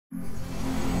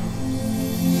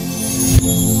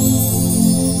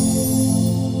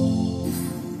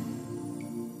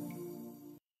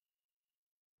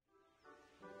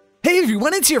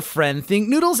everyone, it's your friend Think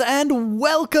Noodles, and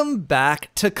welcome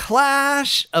back to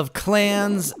Clash of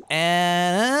Clans.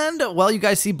 And, well, you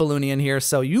guys see Balloonian here,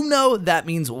 so you know that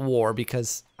means war,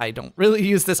 because I don't really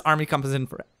use this army composition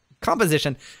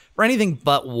for anything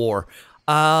but war.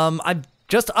 I'm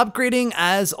just upgrading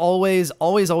as always,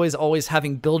 always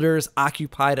having builders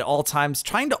occupied at all times,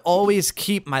 trying to always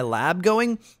keep my lab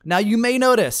going. Now, you may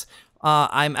notice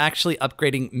I'm actually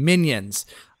upgrading minions.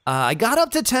 I got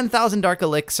up to 10,000 Dark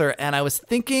Elixir, and I was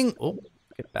thinking, oh,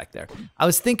 get back there. I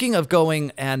was thinking of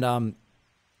going and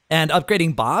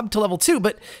upgrading Bob to level 2,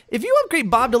 but if you upgrade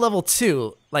Bob to level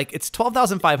 2, like, it's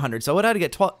 12,500, so I would have to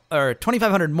get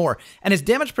 2,500 more, and his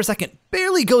damage per second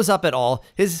barely goes up at all.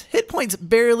 His hit points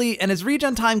barely, and his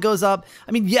regen time goes up.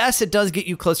 I mean, yes, it does get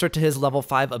you closer to his level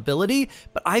 5 ability,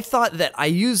 but I thought that I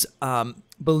use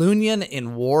Balloonian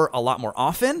in war a lot more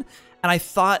often, and I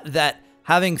thought that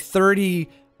having 30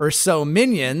 or so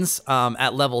minions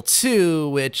at level 2,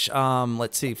 which,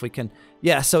 let's see if we can,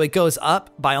 yeah, so it goes up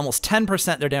by almost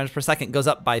 10%, their damage per second goes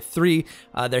up by 3,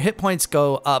 their hit points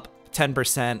go up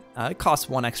 10%, it costs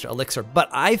 1 extra elixir, but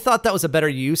I thought that was a better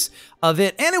use of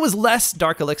it, and it was less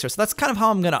Dark Elixir, so that's kind of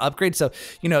how I'm going to upgrade. So,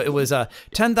 you know, it was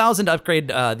 10,000 to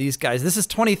upgrade these guys. This is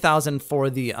 20,000 for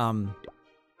the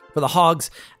hogs.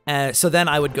 So then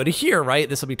I would go to here, right?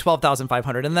 This will be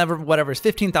 12,500, and then whatever is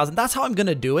 15,000. That's how I'm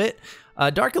gonna do it.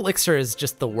 Dark Elixir is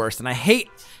just the worst, and I hate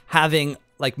having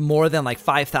like more than like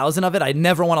 5,000 of it. I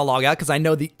never want to log out because I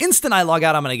know the instant I log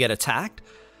out, I'm gonna get attacked.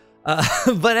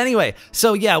 But anyway,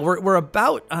 so yeah, we're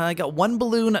about, I got 1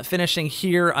 balloon finishing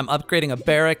here. I'm upgrading a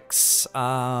barracks,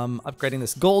 upgrading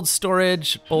this gold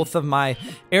storage, both of my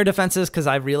air defenses, because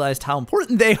I've realized how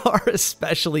important they are,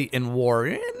 especially in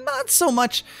war. Not so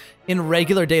much in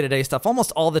regular day-to-day stuff.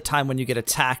 Almost all the time when you get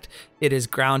attacked, it is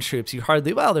ground troops. You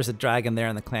hardly, well, there's a dragon there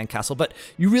in the clan castle, but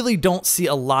you really don't see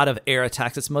a lot of air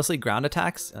attacks. It's mostly ground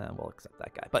attacks. Well, except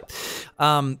that guy, but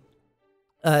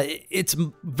it's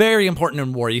very important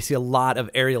in war. You see a lot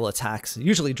of aerial attacks,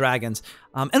 usually dragons.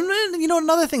 And you know,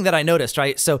 another thing that I noticed,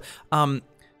 right? So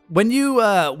when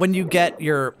you get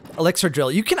your elixir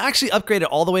drill, you can actually upgrade it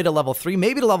all the way to level 3,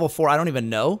 maybe to level 4. I don't even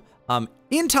know.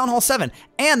 In Town Hall 7.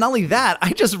 And not only that,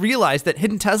 I just realized that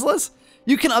Hidden Teslas,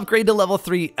 you can upgrade to level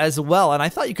 3 as well. And I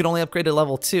thought you could only upgrade to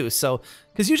level 2. So,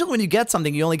 because usually when you get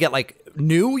something, you only get like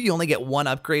new, you only get 1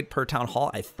 upgrade per Town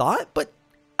Hall, I thought, but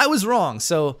I was wrong.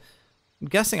 So I'm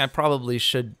guessing I probably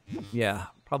should, yeah,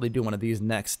 probably do one of these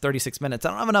next 36 minutes.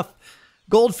 I don't have enough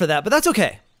gold for that, but that's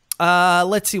okay.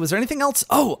 Let's see, was there anything else?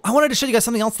 Oh, I wanted to show you guys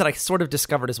something else that I sort of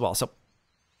discovered as well. So,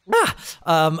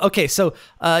 okay, so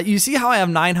you see how I have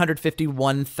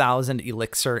 951,000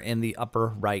 elixir in the upper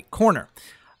right corner.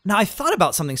 Now, I thought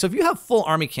about something. So if you have full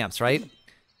army camps, right?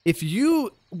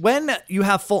 When you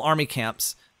have full army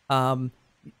camps,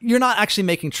 you're not actually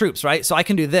making troops, right? So I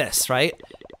can do this, right?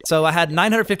 So I had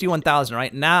 951,000,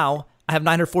 right? Now I have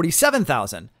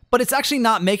 947,000, but it's actually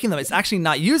not making them. It's actually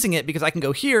not using it because I can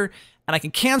go here and I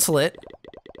can cancel it,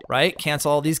 right?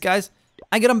 Cancel all these guys.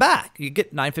 I get them back. You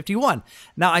get 951.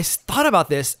 Now, I thought about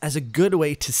this as a good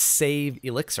way to save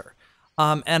elixir.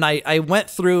 And I went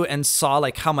through and saw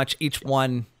like how much each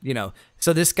one, you know,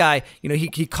 so this guy, you know,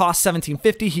 he costs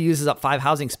 1750, he uses up 5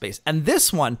 housing space. And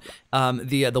this one,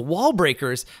 the wall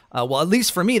breakers, well, at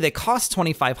least for me, they cost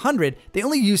 2,500. They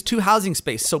only use 2 housing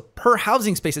space. So per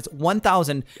housing space, it's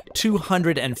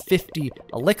 1,250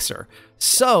 elixir.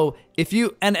 So if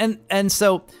you, and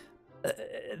so,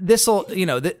 this'll, you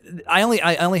know, I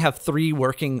only have 3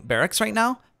 working barracks right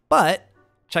now, but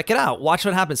check it out. Watch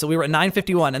what happens. So we were at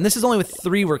 951, and this is only with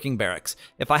 3 working barracks.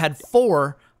 If I had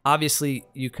 4, obviously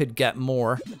you could get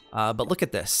more, but look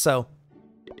at this. So,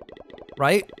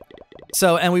 right?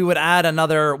 So, and we would add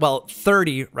another, well,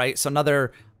 30, right? So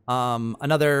another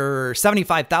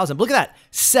 75,000. Look at that,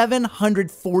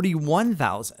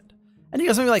 741,000. And you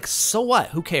guys might be like, so what?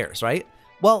 Who cares, right?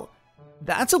 Well,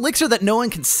 that's elixir that no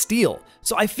one can steal.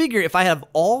 So I figure if I have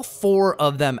all 4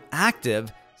 of them active,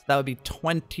 so that would be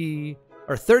 20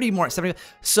 or 30 more, 70.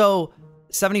 So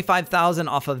 75,000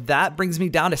 off of that brings me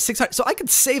down to 600. So I could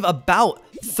save about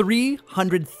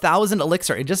 300,000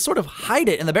 elixir and just sort of hide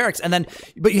it in the barracks. And then,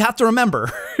 but you have to remember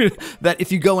that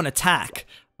if you go and attack,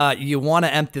 you want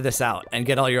to empty this out and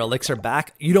get all your elixir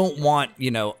back. You don't want, you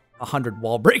know, 100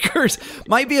 wall breakers.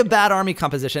 Might be a bad army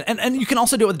composition. And you can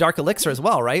also do it with Dark Elixir as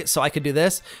well, right? So I could do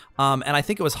this. And I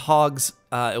think it was hogs.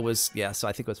 It was, yeah, so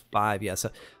I think it was 5. Yeah.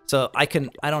 So I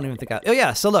don't even think oh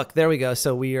yeah. So look, there we go.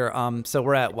 So we are, so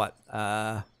we're at what?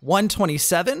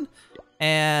 127.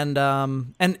 And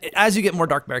as you get more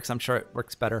dark barracks, I'm sure it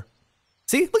works better.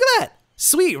 See, look at that.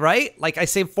 Sweet, right? Like I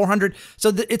saved 400.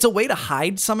 So it's a way to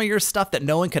hide some of your stuff that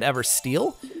no one could ever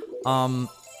steal.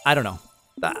 I don't know.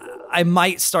 I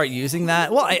might start using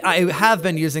that. Well, I have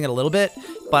been using it a little bit,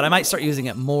 but I might start using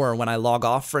it more when I log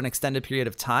off for an extended period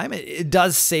of time. It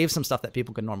does save some stuff that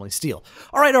people can normally steal.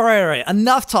 All right.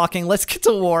 Enough talking. Let's get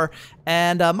to war.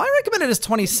 And my recommended is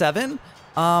 27.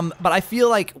 But I feel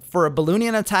like for a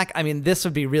Balloonian attack, I mean, this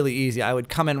would be really easy. I would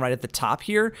come in right at the top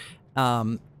here.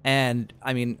 And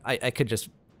I mean, I could just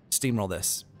steamroll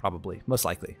this. Probably, most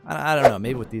likely. I don't know.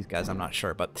 Maybe with these guys, I'm not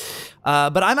sure. But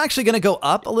I'm actually going to go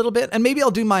up a little bit, and maybe I'll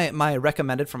do my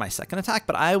recommended for my second attack.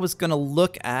 But I was going to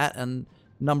look at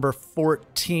number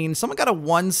 14. Someone got a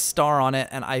 1-star on it,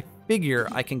 and I figure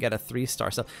I can get a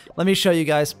 3-star. So let me show you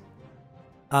guys.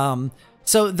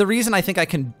 So the reason I think I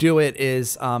can do it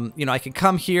is, you know, I can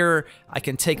come here, I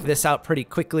can take this out pretty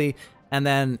quickly, and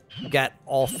then get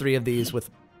all 3 of these with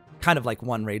kind of like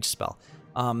 1 rage spell.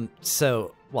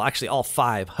 Well, actually all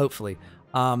 5, hopefully.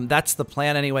 That's the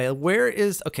plan anyway.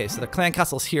 Okay, so the clan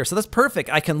castle's here. So that's perfect.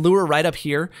 I can lure right up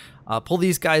here, pull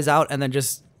these guys out, and then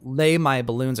just lay my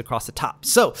balloons across the top.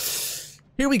 So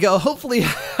here we go. Hopefully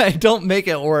I don't make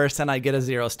it worse and I get a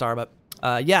 0-star, but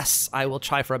yes, I will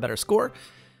try for a better score.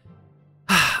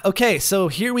 Okay, so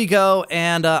here we go,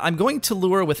 and I'm going to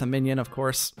lure with a minion, of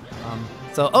course.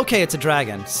 Okay, it's a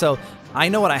dragon. So I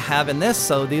know what I have in this,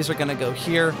 so these are gonna go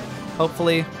here,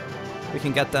 hopefully. We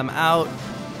can get them out.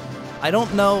 I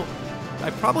don't know. I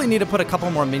probably need to put a couple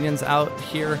more minions out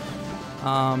here.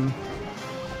 Come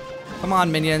on,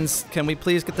 minions. Can we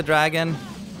please get the dragon?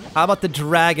 How about the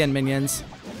dragon, minions?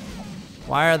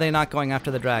 Why are they not going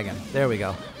after the dragon? There we go.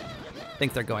 I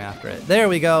think they're going after it. There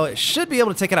we go. It should be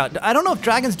able to take it out. I don't know if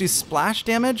dragons do splash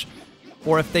damage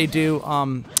or if they do...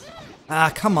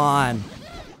 come on.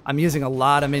 I'm using a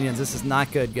lot of minions. This is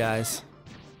not good, guys.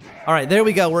 All right, there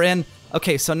we go. We're in.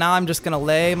 Okay, so now I'm just gonna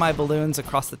lay my balloons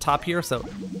across the top here, so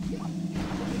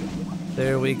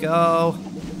there we go.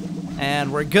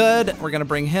 And we're good. We're gonna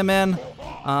bring him in,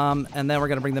 and then we're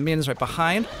gonna bring the minions right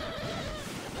behind,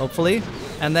 hopefully.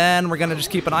 And then we're gonna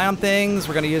just keep an eye on things.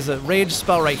 We're gonna use a rage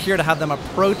spell right here to have them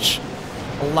approach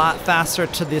a lot faster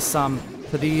to this,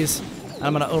 to these.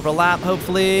 I'm gonna overlap,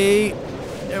 hopefully.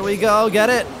 There we go, get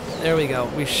it? There we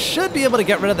go. We should be able to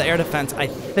get rid of the air defense, I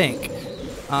think.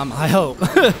 I hope.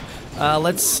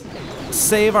 Let's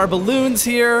save our balloons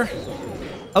here.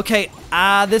 Okay,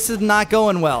 this is not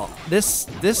going well.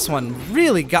 This one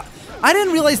really got... I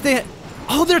didn't realize they had...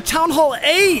 Oh, they're Town Hall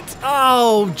 8!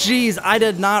 Oh, geez, I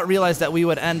did not realize that we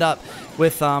would end up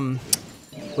with I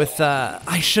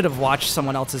should have watched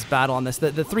someone else's battle on this.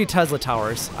 The 3 Tesla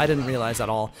towers. I didn't realize at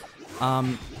all.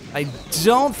 I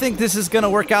don't think this is gonna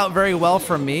work out very well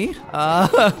for me.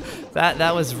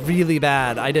 That was really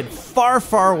bad. I did far,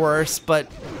 far worse,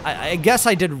 but I guess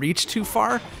I did reach too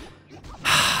far.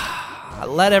 I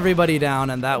let everybody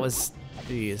down, and that was,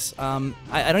 geez. I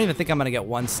don't even think I'm gonna get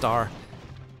 1 star.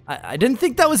 I didn't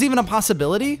think that was even a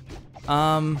possibility.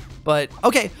 But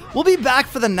okay, we'll be back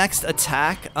for the next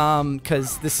attack,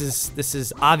 because this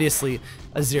is obviously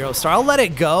a 0-star. I'll let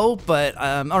it go, but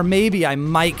or maybe I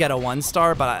might get a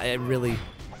 1-star, but I really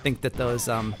think that those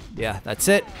yeah, that's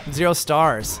it. 0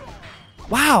 stars.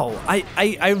 Wow,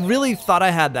 I really thought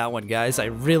I had that one, guys. I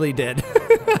really did.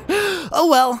 Oh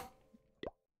well.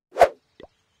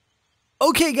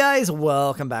 Okay, guys,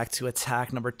 welcome back to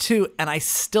attack number 2, and I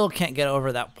still can't get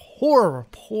over that poor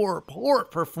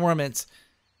performance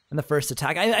in the first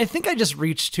attack. I think I just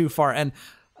reached too far, and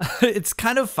it's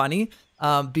kind of funny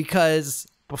because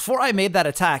before I made that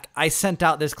attack, I sent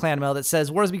out this clan mail that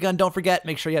says, "War has begun, don't forget,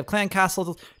 make sure you have clan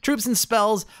castle, troops and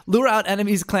spells, lure out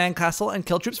enemies' clan castle, and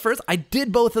kill troops first." I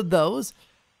did both of those.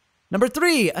 Number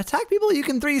 3, attack people you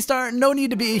can 3-star, no need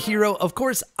to be a hero. Of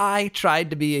course, I tried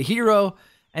to be a hero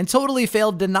and totally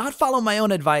failed, did not follow my own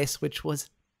advice, which was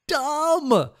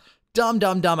dumb.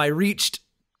 Dumb. I reached,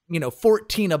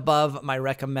 14 above my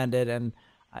recommended, and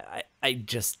I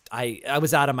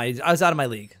was out of my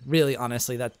league. Really,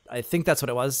 honestly, I think that's what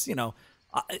it was, and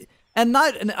I'm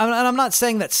not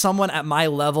saying that someone at my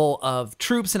level of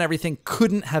troops and everything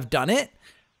couldn't have done it.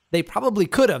 They probably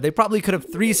could have. They probably could have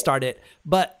 3-starred it,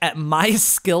 but at my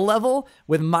skill level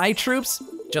with my troops,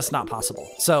 just not possible.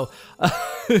 So,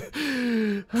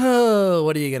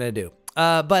 what are you gonna do?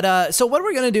 So what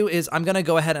we're gonna do is I'm gonna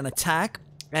go ahead and attack,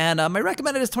 and my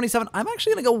recommended is 27. I'm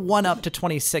actually gonna go 1 up to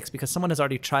 26 because someone has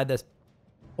already tried this.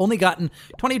 Only gotten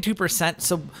 22%.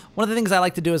 So one of the things I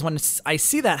like to do is when I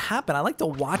see that happen, I like to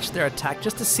watch their attack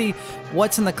just to see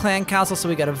what's in the clan castle. So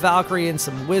we got a Valkyrie and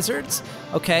some wizards.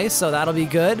 Okay, so that'll be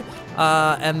good.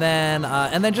 And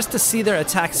then just to see their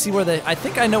attack, see where I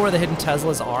think I know where the hidden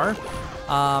Teslas are.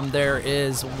 There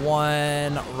is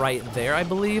one right there, I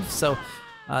believe. So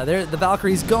There, the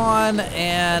Valkyrie's gone,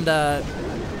 and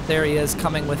there he is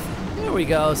coming with. There we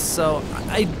go. So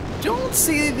I don't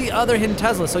see the other hidden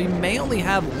Tesla, so you may only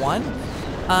have one.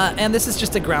 And this is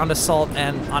just a ground assault,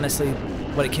 and honestly,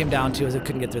 what it came down to is it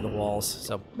couldn't get through the walls,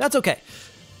 so that's okay.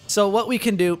 So what we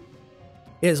can do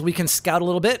is we can scout a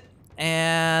little bit,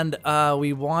 and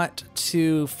we want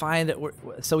to find it.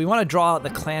 So we want to draw the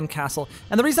clan castle,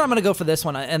 and the reason I'm going to go for this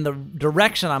one and the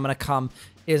direction I'm going to come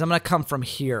is I'm going to come from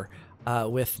here.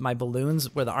 With my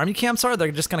balloons where the army camps are,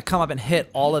 they're just going to come up and hit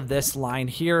all of this line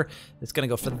here. It's going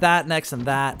to go for that next and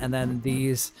that, and then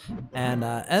these, and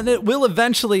it will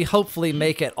eventually, hopefully,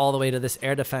 make it all the way to this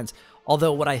air defense.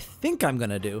 Although what I think I'm going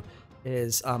to do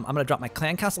is I'm going to drop my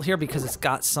clan castle here because it's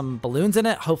got some balloons in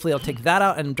it. Hopefully, I'll take that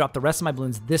out and drop the rest of my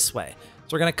balloons this way.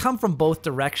 So we're going to come from both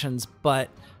directions, but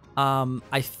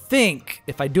I think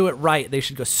if I do it right, they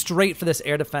should go straight for this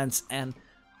air defense, and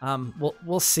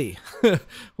we'll see.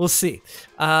 We'll see.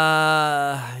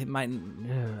 It might,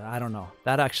 I don't know.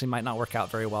 That actually might not work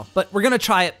out very well, but we're gonna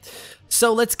try it.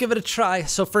 So let's give it a try.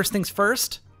 So first things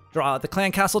first, draw the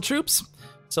clan castle troops.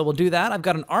 So we'll do that. I've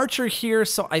got an archer here,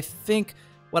 so I think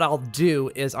what I'll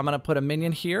do is I'm gonna put a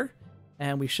minion here,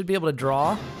 and we should be able to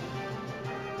draw.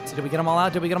 So did we get them all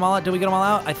out? Did we get them all out? Did we get them all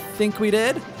out? I think we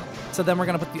did. So then we're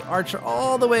gonna put the archer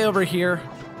all the way over here,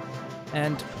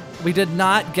 and we did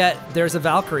not get, there's a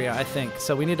Valkyrie, I think.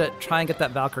 So we need to try and get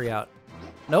that Valkyrie out.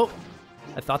 Nope.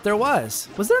 I thought there was.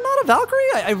 Was there not a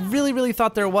Valkyrie? I really, really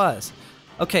thought there was.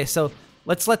 Okay, so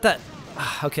let's let that,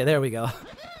 okay, there we go.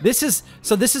 This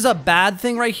is a bad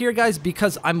thing right here, guys,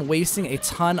 because I'm wasting a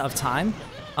ton of time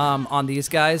on these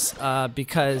guys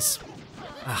because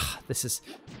this is,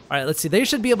 all right, let's see. They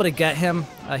should be able to get him.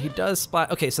 He does splat.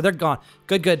 Okay, so they're gone.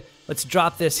 Good, good. Let's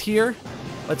drop this here.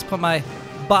 Let's put my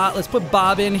let's put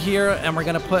Bob in here, and we're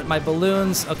gonna put my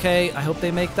balloons. Okay, I hope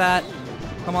they make that.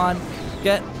 Come on,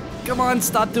 come on,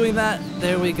 stop doing that.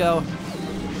 There we go.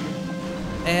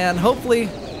 And hopefully,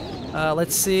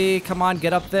 let's see, come on,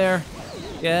 get up there.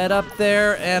 Get up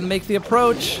there and make the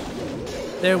approach.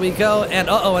 There we go, and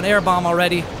uh-oh, an air bomb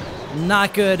already.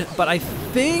 Not good, but I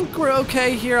think we're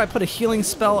okay here. I put a healing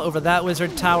spell over that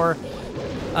wizard tower.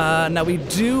 Now we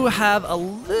do have a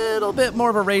little bit more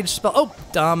of a rage spell. Oh,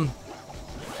 dumb.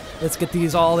 Let's get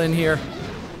these all in here.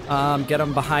 Get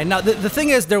them behind. Now, the thing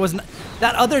is, there was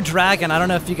that other dragon. I don't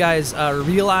know if you guys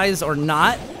realize or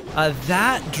not.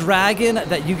 That dragon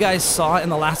that you guys saw in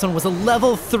the last one was a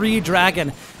level 3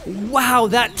 dragon. Wow,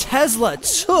 that Tesla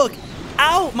took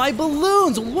out my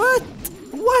balloons. What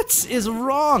is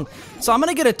wrong? So I'm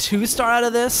gonna get a 2-star out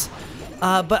of this,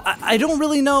 but I don't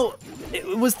really know.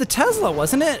 It was the Tesla,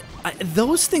 wasn't it?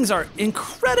 Those things are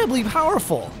incredibly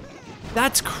powerful.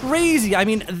 That's crazy. I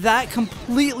mean, that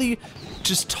completely,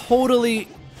 just totally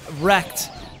wrecked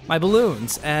my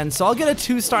balloons. And so I'll get a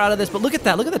 2-star out of this, but look at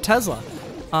that. Look at the Tesla.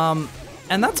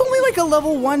 And that's only like a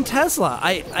level 1 Tesla.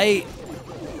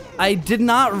 I did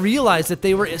not realize that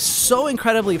they were so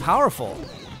incredibly powerful.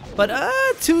 But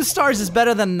 2 stars is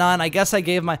better than none. I guess I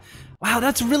gave my... Wow,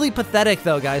 that's really pathetic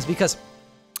though, guys, because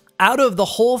out of the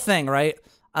whole thing, right?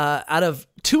 Out of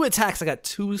 2 attacks, I got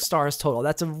 2 stars total.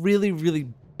 That's a really, really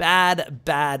bad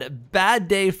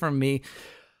day for me.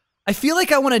 I feel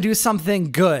like I want to do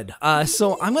something good.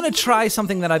 So I'm going to try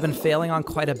something that I've been failing on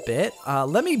quite a bit.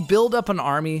 Let me build up an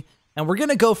army, and we're going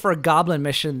to go for a goblin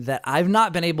mission that I've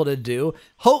not been able to do.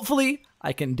 Hopefully,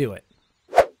 I can do it.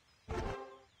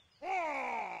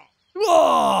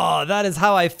 Whoa, that is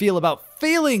how I feel about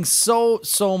failing so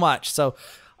much. So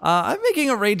I'm making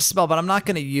a rage spell, but I'm not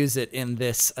going to use it in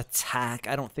this attack.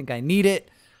 I don't think I need it.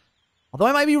 Although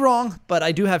I might be wrong, but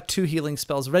I do have 2 healing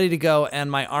spells ready to go,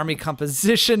 and my army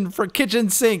composition for kitchen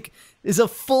sink is a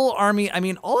full army. I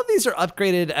mean, all of these are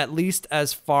upgraded at least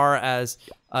as far as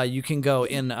you can go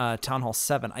in Town Hall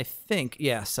 7, I think.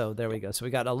 Yeah, so there we go. So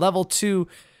we got a level 2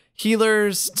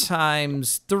 healers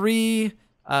times 3.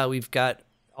 We've got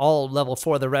all level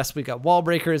 4. The rest, we've got wall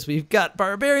breakers, we've got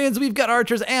barbarians, we've got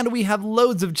archers, and we have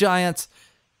loads of giants.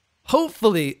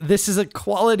 Hopefully, this is a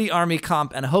quality army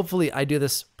comp, and hopefully I do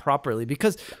this properly,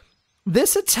 because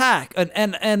this attack,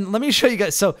 and let me show you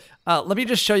guys, so let me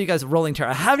just show you guys Rolling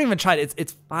Terror. I haven't even tried it.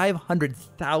 It's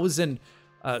 500,000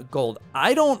 gold.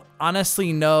 I don't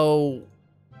honestly know,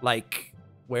 like,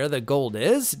 where the gold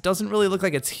is. It doesn't really look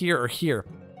like it's here or here.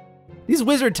 These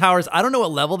wizard towers, I don't know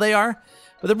what level they are,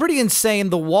 but they're pretty insane.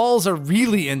 The walls are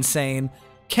really insane.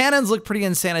 Cannons look pretty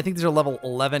insane. I think these are level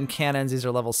 11 cannons. These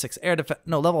are level 6 air defense.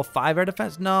 No, level 5 air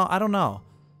defense. No, I don't know.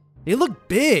 They look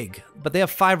big, but they have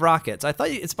 5 rockets. I thought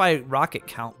it's by rocket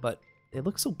count, but they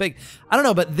look so big. I don't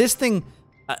know, but this thing,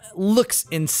 looks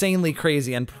insanely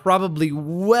crazy and probably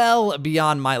well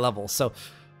beyond my level. So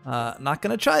not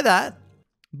gonna try that.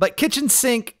 But kitchen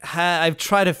sink, I've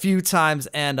tried a few times,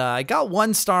 and I got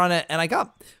 1 star on it, and I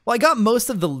got most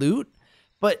of the loot,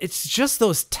 but it's just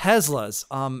those Teslas.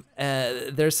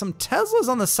 There's some Teslas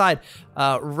on the side,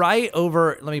 right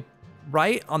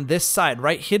on this side,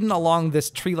 right hidden along this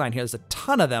tree line here. There's a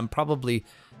ton of them, probably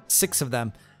 6 of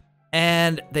them,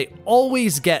 and they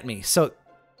always get me. So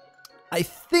I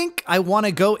think I want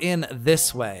to go in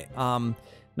this way.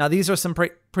 Now these are some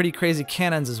pretty crazy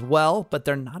cannons as well, but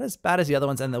they're not as bad as the other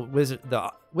ones, and the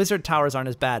wizard towers aren't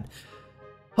as bad.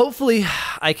 Hopefully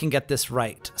I can get this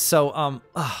right. So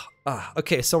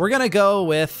okay, so we're gonna go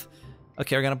with,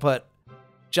 okay, we're gonna put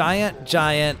giant,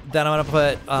 then I'm gonna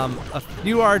put a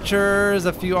few archers,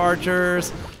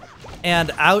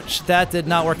 and ouch, that did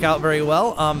not work out very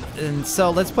well. And so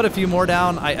let's put a few more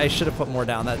down. I should have put more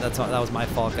down. That was my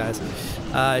fault, guys.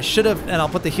 Should have, and I'll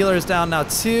put the healers down now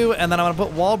too, and then I'm gonna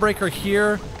put wall breaker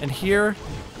here and here.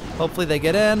 Hopefully they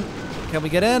get in. Can we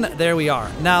get in? There we are.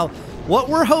 Now, what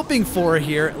we're hoping for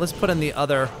here, let's put in the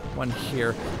other one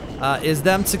here, is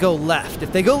them to go left.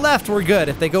 If they go left, we're good.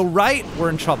 If they go right, we're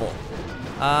in trouble.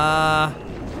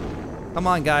 Come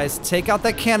on, guys. Take out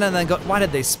that cannon and then go. Why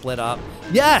did they split up?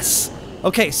 Yes!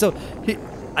 Okay, so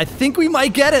I think we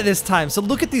might get it this time. So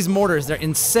look at these mortars. They're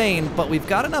insane, but we've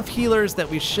got enough healers that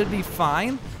we should be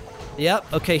fine.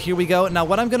 Yep, okay, here we go. Now,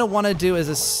 what I'm going to want to do is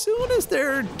as soon as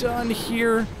they're done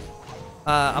here,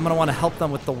 I'm going to want to help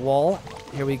them with the wall.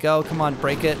 Here we go. Come on,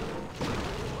 break it.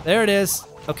 There it is.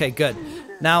 Okay, good.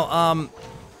 Now,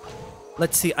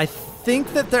 let's see. I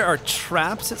think that there are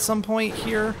traps at some point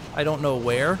here. I don't know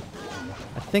where.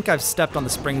 I think I've stepped on the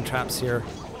spring traps here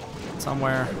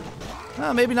somewhere.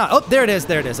 Maybe not. Oh, there it is.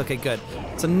 There it is. Okay, good.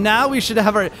 So now we should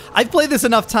have our... I've played this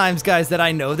enough times, guys, that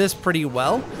I know this pretty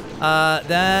well.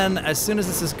 Then, as soon as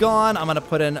this is gone, I'm going to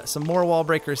put in some more wall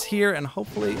breakers here, and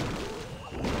hopefully...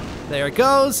 There it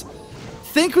goes.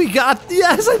 Think we got...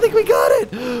 Yes, I think we got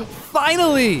it!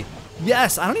 Finally!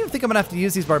 Yes, I don't even think I'm going to have to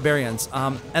use these barbarians.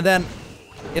 And then,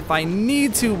 if I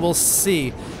need to, we'll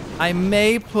see. I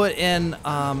may put in,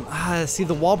 see,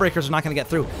 the wall breakers are not going to get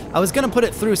through. I was going to put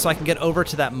it through so I can get over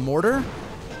to that mortar.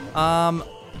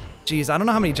 Geez, I don't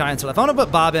know how many giants are left. I want to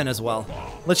put Bob in as well.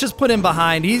 Let's just put him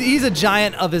behind. He's a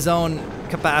giant of his own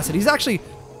capacity. He's actually,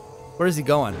 where is he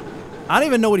going? I don't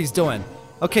even know what he's doing.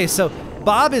 Okay, so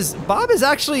Bob is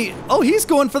actually, oh, he's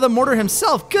going for the mortar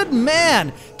himself. Good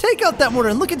man. Take out that mortar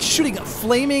and look at shooting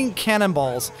flaming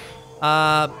cannonballs.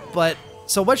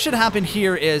 So what should happen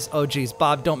here is, oh geez,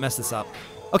 Bob, don't mess this up.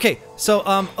 Okay, so,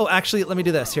 oh, actually, let me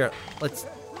do this here. Let's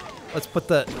put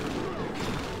the,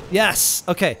 yes,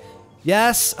 okay.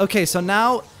 Yes, okay, so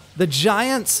now the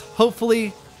giants,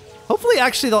 hopefully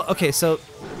actually they'll, okay, so,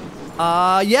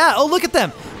 yeah, oh, look at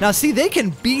them. Now, see, they can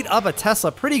beat up a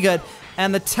Tesla pretty good,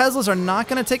 and the Teslas are not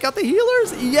gonna take out the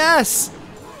healers? Yes,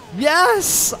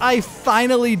 yes, I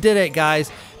finally did it,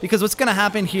 guys. Because what's gonna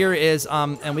happen here is,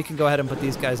 and we can go ahead and put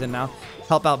these guys in now.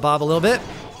 Help out Bob a little bit.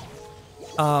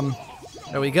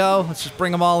 There we go. Let's just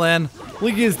bring them all in.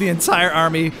 We use the entire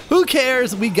army. Who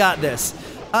cares? We got this.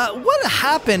 What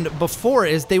happened before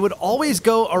is they would always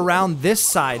go around this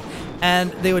side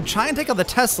and they would try and take out the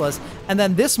Teslas, and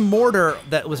then this mortar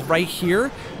that was right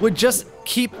here would just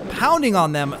keep pounding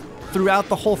on them throughout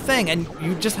the whole thing, and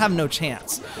you just have no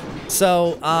chance.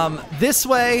 So this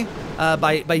way,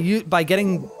 by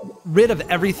getting rid of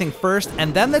everything first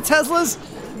and then the Teslas,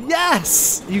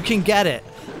 yes, you can get it.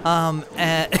 And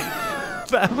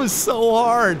that was so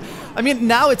hard. I mean,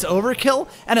 now it's overkill,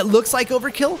 and it looks like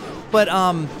overkill,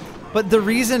 but the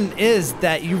reason is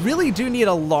that you really do need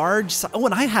a large... Oh,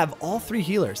 and I have all 3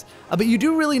 healers. But you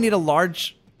do really need a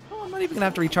large... Oh, I'm not even gonna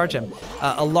have to recharge him.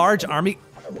 A large army...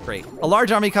 Great. A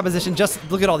large army composition. Just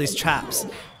look at all these traps.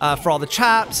 For all the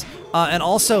traps, and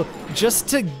also just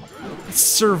to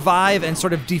survive and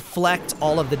sort of deflect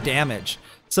all of the damage.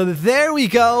 So there we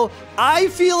go. I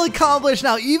feel accomplished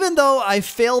now, even though I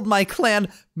failed my clan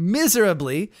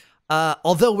miserably.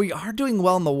 Although we are doing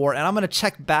well in the war, and I'm going to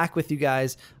check back with you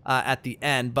guys at the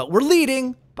end. But we're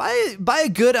leading by a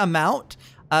good amount.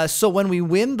 So when we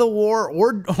win the war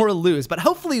or lose, but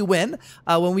hopefully win,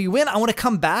 when we win, I want to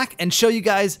come back and show you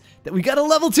guys that we got a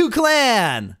level 2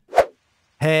 clan.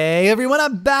 Hey everyone,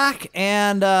 I'm back,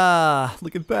 and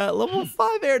look at that, level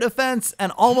 5 air defense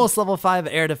and almost level 5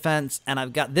 air defense, and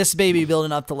I've got this baby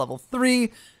building up to level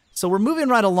 3. So we're moving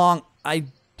right along. I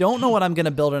don't know what I'm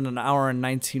gonna build in an hour and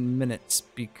 19 minutes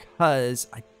because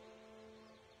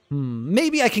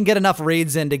maybe I can get enough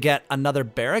raids in to get another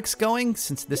barracks going,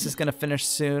 since this is gonna finish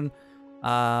soon.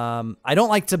 I don't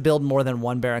like to build more than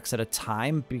one barracks at a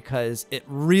time because it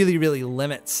really, really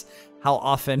limits how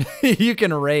often you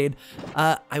can raid.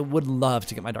 I would love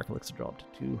to get my Dark Elixir dropped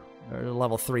to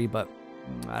level 3, but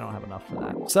I don't have enough for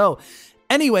that. So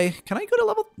anyway, can I go to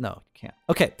level? No, you can't.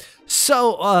 Okay,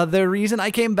 so the reason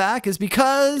I came back is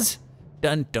because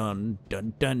dun dun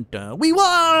dun dun dun, we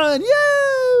won!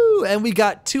 Yay! And we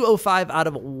got 205 out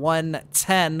of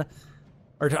 110.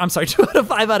 Or I'm sorry, 2 out of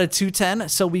 5 out of 210.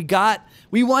 So we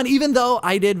won, even though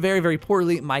I did very, very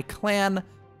poorly. My clan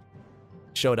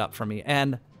showed up for me,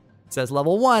 and it says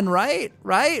level 1, right?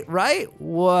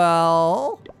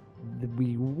 Well,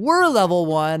 we were level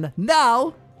 1.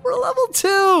 Now we're level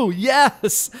 2.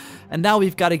 Yes. And now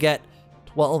we've got to get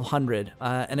 1,200.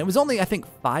 And it was only, I think,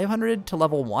 500 to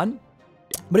level 1.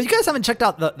 But if you guys haven't checked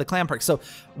out the clan perks, so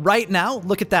right now,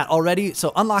 look at that already.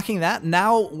 So unlocking that,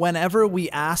 now whenever we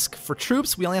ask for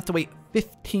troops, we only have to wait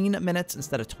 15 minutes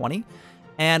instead of 20.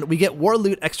 And we get war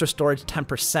loot extra storage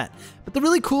 10%. But the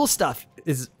really cool stuff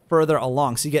is further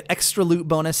along. So you get extra loot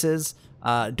bonuses,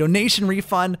 donation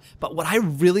refund. But what I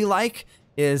really like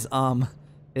is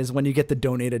when you get the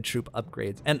donated troop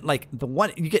upgrades. And like the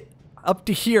one you get up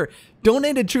to here,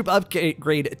 donated troop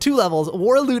upgrade 2 levels,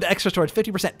 war loot extra storage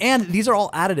 50%, and these are all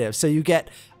additive. So you get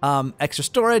extra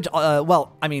storage,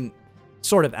 well, I mean,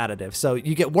 sort of additive. So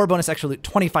you get war bonus extra loot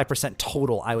 25%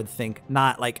 total, I would think,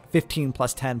 not like 15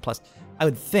 plus 10 plus, I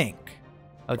would think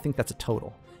that's a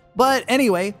total. But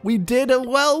anyway, we did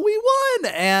well, we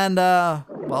won, and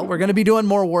well, we're gonna be doing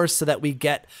more wars so that we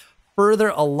get further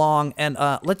along. And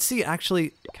let's see,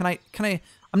 actually, can I,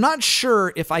 I'm not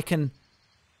sure if I can.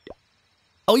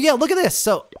 Oh yeah, look at this.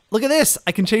 So look at this.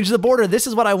 I can change the border. This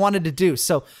is what I wanted to do.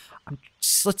 So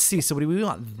let's see. So what do we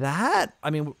want? That? I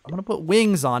mean, I'm gonna put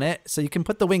wings on it. So you can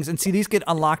put the wings and see these get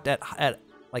unlocked at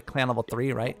like clan level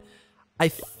 3, right? I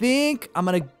think I'm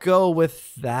gonna go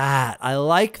with that. I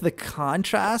like the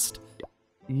contrast.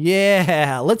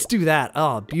 Yeah, let's do that.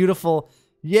 Oh, beautiful.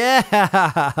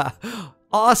 Yeah,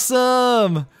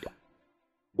 awesome.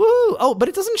 Woo. Oh, but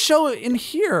it doesn't show in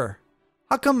here.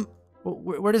 How come?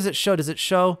 Where does it show? Does it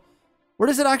show? Where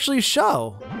does it actually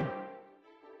show?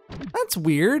 That's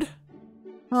weird.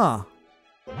 Huh.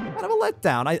 Kind of a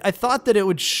letdown. I thought that it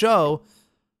would show.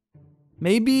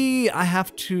 Maybe I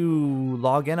have to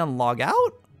log in and log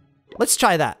out? Let's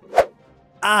try that.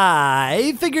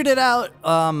 I figured it out.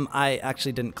 I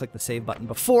actually didn't click the save button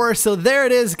before. So there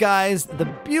it is, guys. The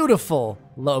beautiful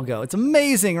logo. It's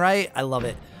amazing, right? I love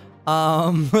it.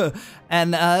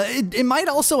 And it might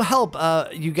also help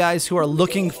you guys who are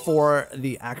looking for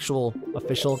the actual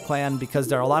official clan, because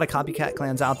there are a lot of copycat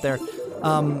clans out there,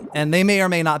 and they may or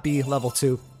may not be level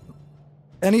 2.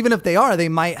 And even if they are, they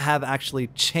might have actually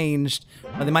changed,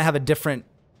 or they might have a different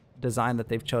design that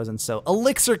they've chosen. So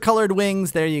elixir colored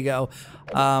wings, there you go.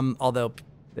 Although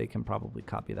they can probably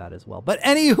copy that as well. But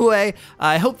anyway,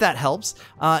 I hope that helps.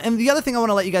 And the other thing I want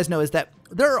to let you guys know is that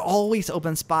there are always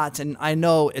open spots, and I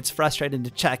know it's frustrating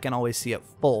to check and always see it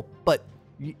full, but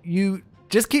you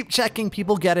just keep checking.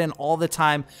 People get in all the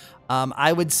time.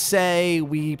 I would say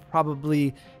we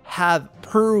probably have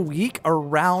per week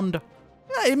around,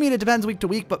 I mean, it depends week to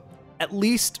week, but at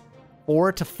least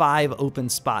 4 to 5 open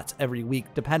spots every week,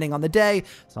 depending on the day.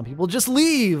 Some people just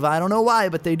leave. I don't know why,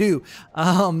 but they do.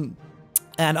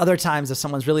 And other times, if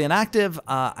someone's really inactive,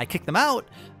 I kick them out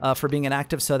for being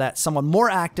inactive so that someone more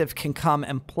active can come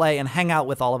and play and hang out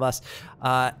with all of us.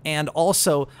 And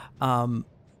also,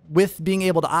 with being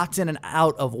able to opt in and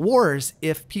out of wars,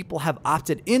 if people have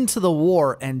opted into the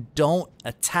war and don't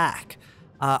attack,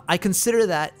 I consider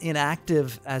that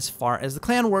inactive as far as the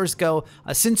clan wars go,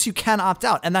 since you can opt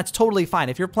out, and that's totally fine.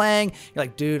 If you're playing, you're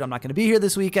like, dude, I'm not going to be here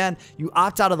this weekend. You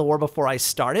opt out of the war before I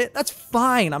start it. That's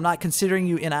fine. I'm not considering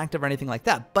you inactive or anything like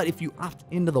that. But if you opt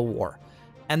into the war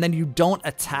and then you don't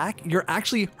attack, you're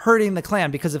actually hurting the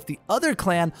clan, because if the other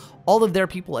clan, all of their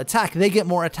people attack, they get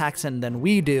more attacks in than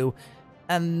we do.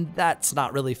 And that's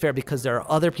not really fair, because there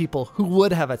are other people who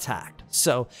would have attacked.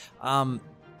 So,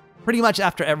 pretty much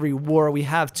after every war, we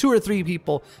have 2 or 3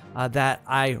 people that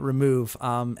I remove.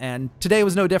 And today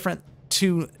was no different.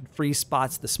 2 free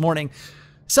spots this morning.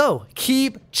 So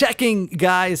keep checking,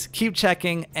 guys. Keep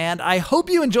checking. And I hope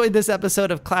you enjoyed this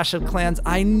episode of Clash of Clans.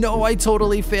 I know I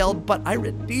totally failed, but I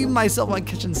redeemed myself on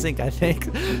kitchen sink, I think.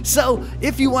 So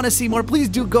if you want to see more, please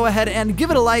do go ahead and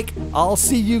give it a like. I'll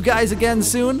see you guys again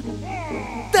soon.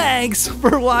 Thanks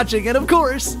for watching. And of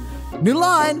course, new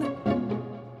line.